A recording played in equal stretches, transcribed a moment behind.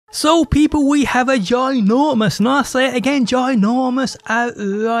So people, we have a ginormous, and I'll say it again, ginormous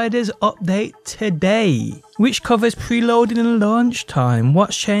Outriders update today, which covers preloading and launch time,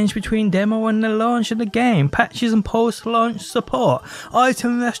 what's changed between demo and the launch of the game, patches and post-launch support,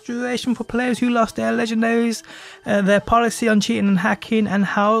 item restoration for players who lost their legendaries, their policy on cheating and hacking, and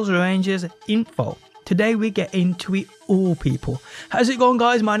House Rangers info. Today we get into it all, people. How's it going,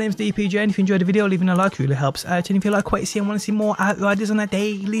 guys? My name's DPJ, and if you enjoyed the video, leaving a like really helps out, and if you like what you see and want to see more Outriders on a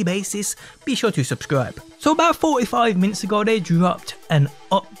daily basis, be sure to subscribe. So about 45 minutes ago they dropped an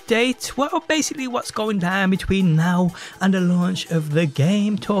update, well basically what's going down between now and the launch of the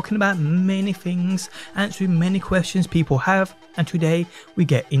game, talking about many things, answering many questions people have, and today we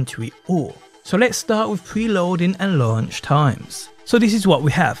get into it all. So let's start with preloading and launch times. So this is what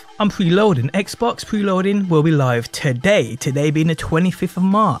we have. On preloading, Xbox preloading will be live today being the 25th of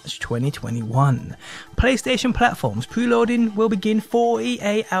March 2021. PlayStation platforms preloading will begin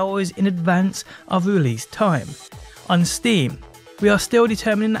 48 hours in advance of release time. On Steam, we are still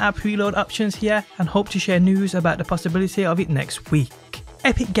determining our preload options here and hope to share news about the possibility of it next week.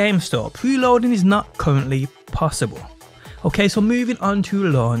 Epic Game Store, preloading is not currently possible. Okay, so moving on to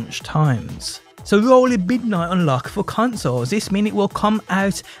launch times. So rolling midnight unlock for consoles. This means it will come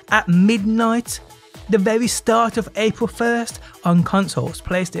out at midnight, the very start of April 1st on consoles,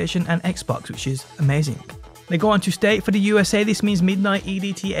 PlayStation and Xbox, which is amazing. They go on to state for the USA, this means midnight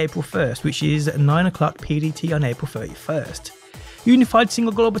EDT April 1st, which is 9 o'clock PDT on April 31st. Unified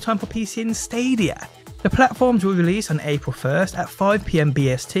single global time for PC and Stadia. The platforms will release on April 1st at 5 PM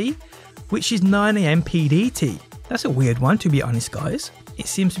BST, which is 9 AM PDT. That's a weird one, to be honest, guys. It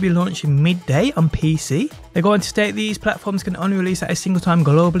seems to be launching midday on PC. They're going to state these platforms can only release at a single time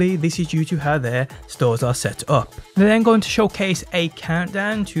globally. This is due to how their stores are set up. They're then going to showcase a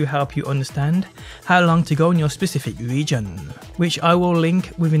countdown to help you understand how long to go in your specific region, which I will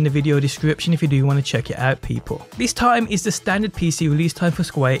link within the video description if you do want to check it out, people. This time is the standard PC release time for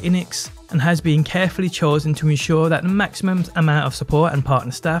Square Enix and has been carefully chosen to ensure that the maximum amount of support and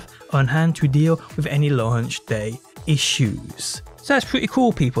partner staff are on hand to deal with any launch day issues. So that's pretty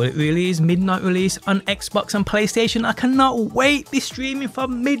cool, people. It really is midnight release on Xbox and PlayStation. I cannot wait. Be streaming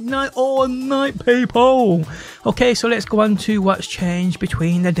from midnight all night, people. Okay, so let's go on to what's changed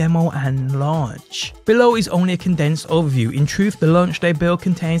between the demo and launch. Below is only a condensed overview. In truth, the launch day build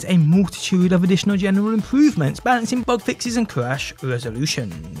contains a multitude of additional general improvements, balancing bug fixes and crash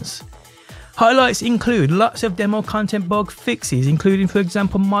resolutions. Highlights include lots of demo content bug fixes, including for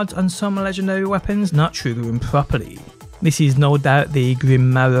example mods on some legendary weapons not triggering properly. This is no doubt the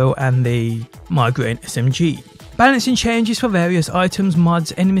Grim Marrow and the Migraine SMG. Balancing changes for various items,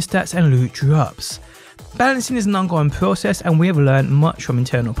 mods, enemy stats and loot drops. Balancing is an ongoing process and we have learned much from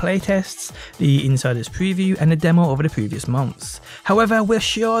internal playtests, the Insiders preview and the demo over the previous months. However, we're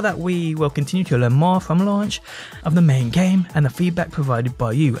sure that we will continue to learn more from launch of the main game and the feedback provided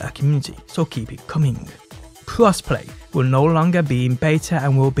by you, our community, so keep it coming. Crossplay will no longer be in beta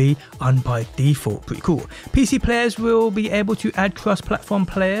and will be on by default. Pretty cool. PC players will be able to add cross-platform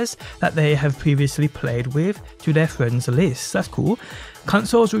players that they have previously played with to their friends list. That's cool.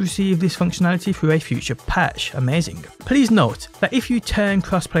 Consoles will receive this functionality through a future patch. Amazing. Please note that if you turn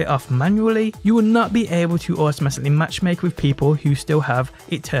crossplay off manually, you will not be able to automatically matchmake with people who still have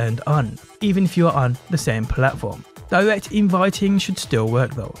it turned on, even if you are on the same platform. Direct inviting should still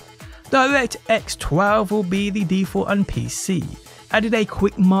work though. DirectX 12 will be the default on PC. Added a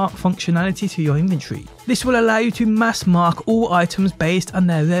quick mark functionality to your inventory. This will allow you to mass mark all items based on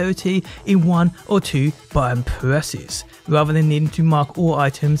their rarity in 1 or 2 button presses, rather than needing to mark all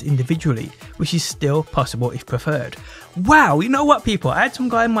items individually, which is still possible if preferred. Wow, you know what, people? I had some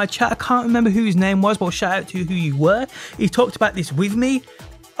guy in my chat, I can't remember who his name was, but shout out to who you were. He talked about this with me.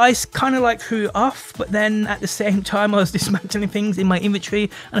 I kind of like threw it off, but then at the same time I was dismantling things in my inventory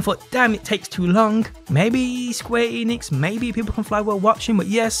and I thought, damn, it takes too long. Maybe Square Enix, maybe people can fly while watching, but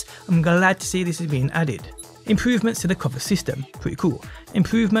yes, I'm glad to see this is being added. Improvements to the cover system, pretty cool.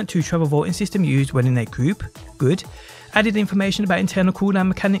 Improvement to travel vaulting system used when in a group, good. Added information about internal cooldown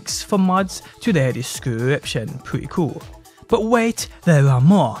mechanics for mods to their description, pretty cool. But wait, there are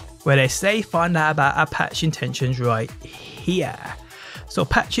more, where they say find out about our patch intentions right here. So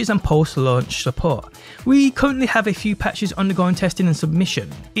patches and post-launch support. We currently have a few patches undergoing testing and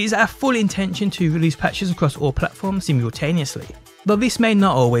submission. It is our full intention to release patches across all platforms simultaneously. though this may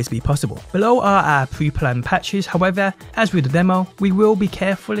not always be possible. Below are our pre-planned patches. However, as with the demo, we will be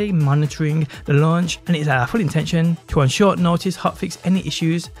carefully monitoring the launch, and it is our full intention to on short notice hotfix any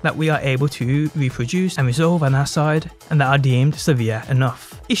issues that we are able to reproduce and resolve on our side and that are deemed severe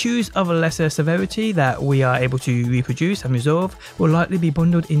enough. Issues of a lesser severity that we are able to reproduce and resolve will likely be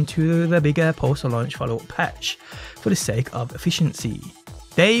bundled into the bigger post-launch follow-up patch for the sake of efficiency.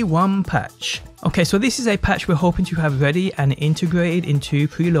 Day 1 patch. Okay, so this is a patch we're hoping to have ready and integrated into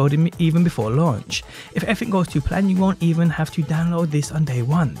preloading even before launch. If everything goes to plan, you won't even have to download this on day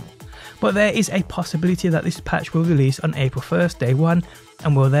 1. But there is a possibility that this patch will release on April 1st, day 1,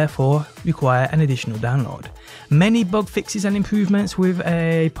 and will therefore require an additional download. Many bug fixes and improvements with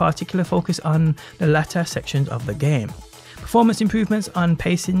a particular focus on the latter sections of the game. Performance improvements on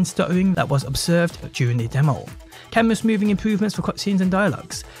pacing stuttering that was observed during the demo. Camera smoothing improvements for cutscenes and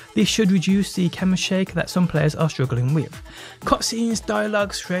dialogues. This should reduce the camera shake that some players are struggling with. Cutscenes,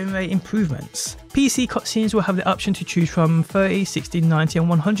 dialogues, frame rate improvements. PC cutscenes will have the option to choose from 30, 60, 90 and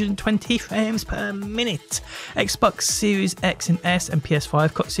 120 frames per minute. Xbox Series X and S and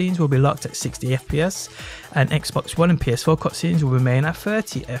PS5 cutscenes will be locked at 60 FPS, and Xbox One and PS4 cutscenes will remain at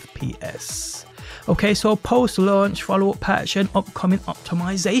 30 FPS. Okay, so post-launch follow-up patch and upcoming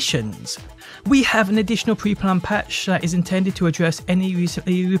optimizations. We have an additional pre-planned patch that is intended to address any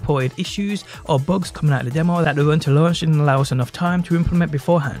recently reported issues or bugs coming out of the demo that the run to launch didn't allow us enough time to implement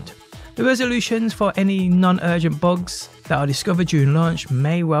beforehand. The resolutions for any non-urgent bugs that are discovered during launch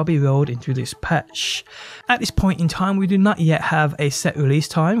may well be rolled into this patch. At this point in time, we do not yet have a set release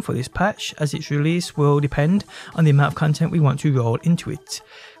time for this patch, as its release will depend on the amount of content we want to roll into it.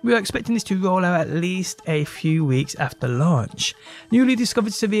 We are expecting this to roll out at least a few weeks after launch. Newly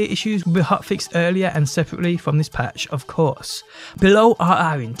discovered severe issues will be hotfixed earlier and separately from this patch, of course. Below are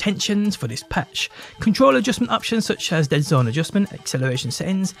our intentions for this patch. Control adjustment options such as dead zone adjustment, acceleration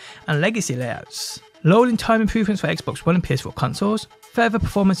settings, and legacy layouts. Loading time improvements for Xbox One and PS4 consoles. Further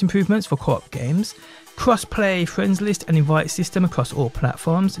performance improvements for co-op games. Cross-play friends list and invite system across all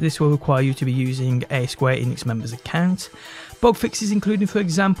platforms. This will require you to be using a Square Enix members account. Bug fixes including, for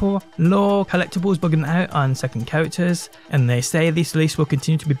example, lore collectibles bugging out on second characters, and they say this list will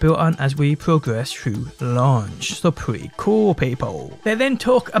continue to be built on as we progress through launch. So pretty cool, people. They then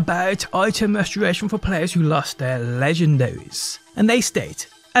talk about item restoration for players who lost their legendaries, and they state,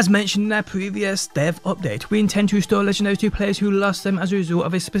 as mentioned in our previous dev update, we intend to restore legendaries to players who lost them as a result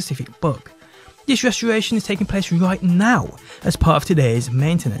of a specific bug. This restoration is taking place right now as part of today's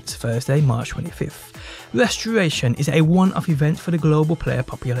maintenance, Thursday, March 25th. Restoration is a one-off event for the global player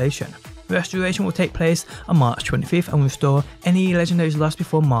population. Restoration will take place on March 25th and restore any legendaries lost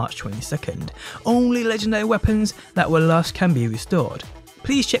before March 22nd. Only legendary weapons that were lost can be restored.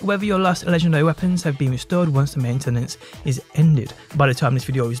 Please check whether your lost legendary weapons have been restored once the maintenance is ended. By the time this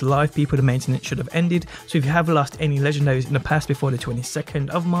video is live, people, the maintenance should have ended, so if you have lost any legendaries in the past before the 22nd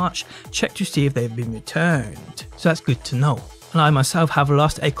of March, check to see if they've been returned. So that's good to know. And I myself have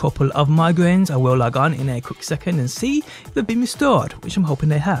lost a couple of migraines. I will log on in a quick second and see if they've been restored, which I'm hoping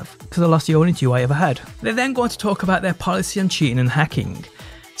they have, because I lost the only two I ever had. They're then going to talk about their policy on cheating and hacking.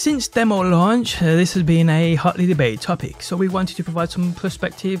 Since demo launch, this has been a hotly debated topic, so we wanted to provide some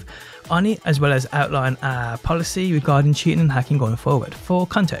perspective on it as well as outline our policy regarding cheating and hacking going forward. For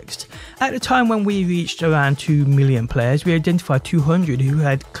context, at the time when we reached around 2 million players, we identified 200 who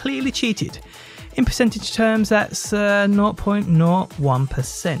had clearly cheated. In percentage terms, that's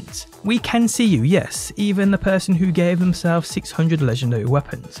 0.01%. We can see you, yes, even the person who gave themselves 600 legendary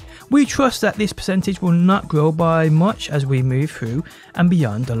weapons. We trust that this percentage will not grow by much as we move through and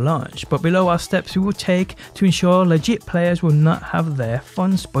beyond the launch, but below are steps we will take to ensure legit players will not have their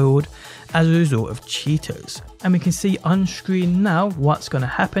fun spoiled as a result of cheaters. And we can see on screen now what's going to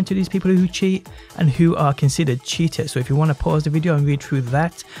happen to these people who cheat and who are considered cheaters. So if you want to pause the video and read through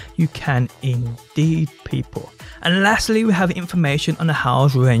that, you can indeed, people. And lastly, we have information on the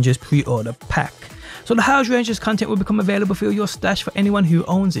House Rangers pre-order pack. So the House Rangers content will become available for your stash for anyone who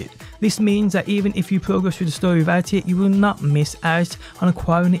owns it. This means that even if you progress through the story without it, you will not miss out on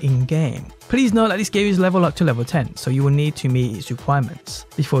acquiring it in-game. Please note that this game is level up to level 10, so you will need to meet its requirements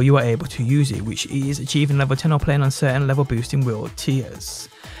before you are able to use it, which is achieving level 10 or playing on certain level boosting world tiers.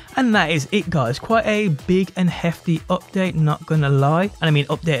 And that is it, guys. Quite a big and hefty update, not gonna lie. And I mean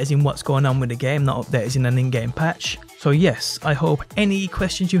update as in what's going on with the game, not update as in an in-game patch. So yes, I hope any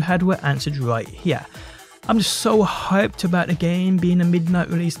questions you had were answered right here. I'm just so hyped about the game being a midnight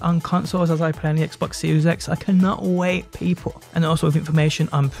release on consoles as I play on the Xbox Series X. I cannot wait, people. And also with information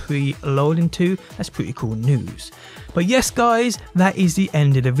I'm pre-loading to, that's pretty cool news. But yes guys, that is the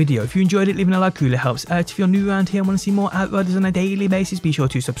end of the video. If you enjoyed it, leaving a like really helps out. If you're new around here and want to see more Outriders on a daily basis, be sure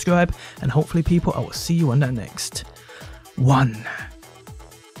to subscribe. And hopefully people, I will see you on that next one.